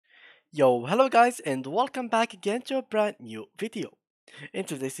Yo, hello guys and welcome back again to a brand new video. In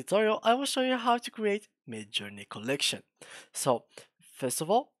today's tutorial, I will show you how to create Midjourney Collection. So, first of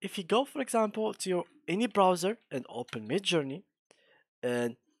all, if you go for example to your any browser and open Midjourney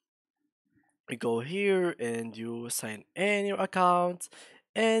and you go here and you sign in your account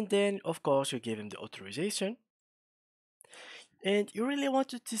and then of course you give him the authorization and you really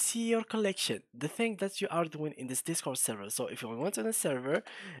wanted to see your collection, the thing that you are doing in this Discord server. So if you went on a server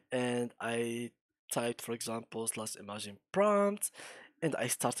and I typed, for example, slash imagine prompt, and I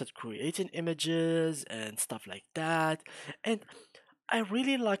started creating images and stuff like that, and I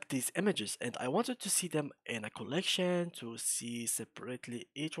really like these images and I wanted to see them in a collection to see separately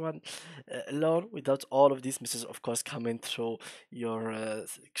each one alone without all of these messages of course coming through your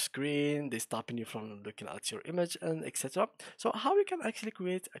screen, they stopping you from looking at your image and etc. So how you can actually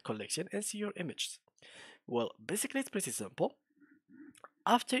create a collection and see your images? Well, basically it's pretty simple.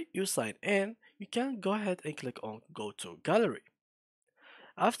 After you sign in, you can go ahead and click on go to gallery.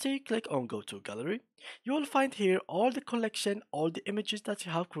 After you click on go to gallery, you will find here all the collection, all the images that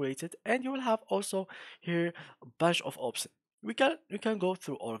you have created, and you will have also here a bunch of options. We can go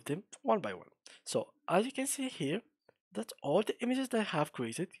through all of them one by one. So as you can see here, that's all the images that I have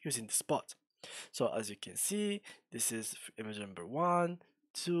created using the spot. So as you can see, this is image number 1,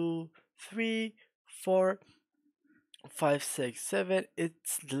 2, 3, 4, 5, 6, 7.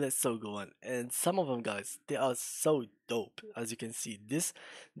 It's the list so going, and some of them, guys, they are so dope. As you can see, this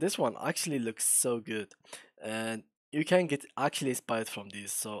one actually looks so good, and you can get actually inspired from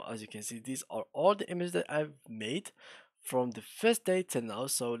these. So as you can see, these are all the images that I've made from the first day till now.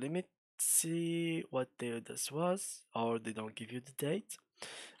 So let me see what day this was, or they don't give you the date.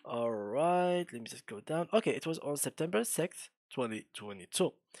 All right, let me just go down. Okay, it was on September 6th,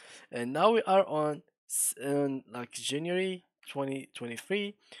 2022, and now we are on like January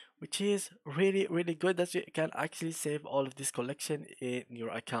 2023, which is really good that you can actually save all of this collection in your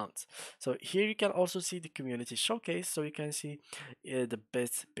account. So here you can also see the community showcase, so you can see the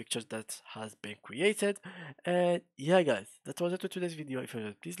best pictures that has been created. And yeah, guys, that was it for today's video. If you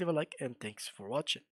enjoyed, please leave a like and thanks for watching.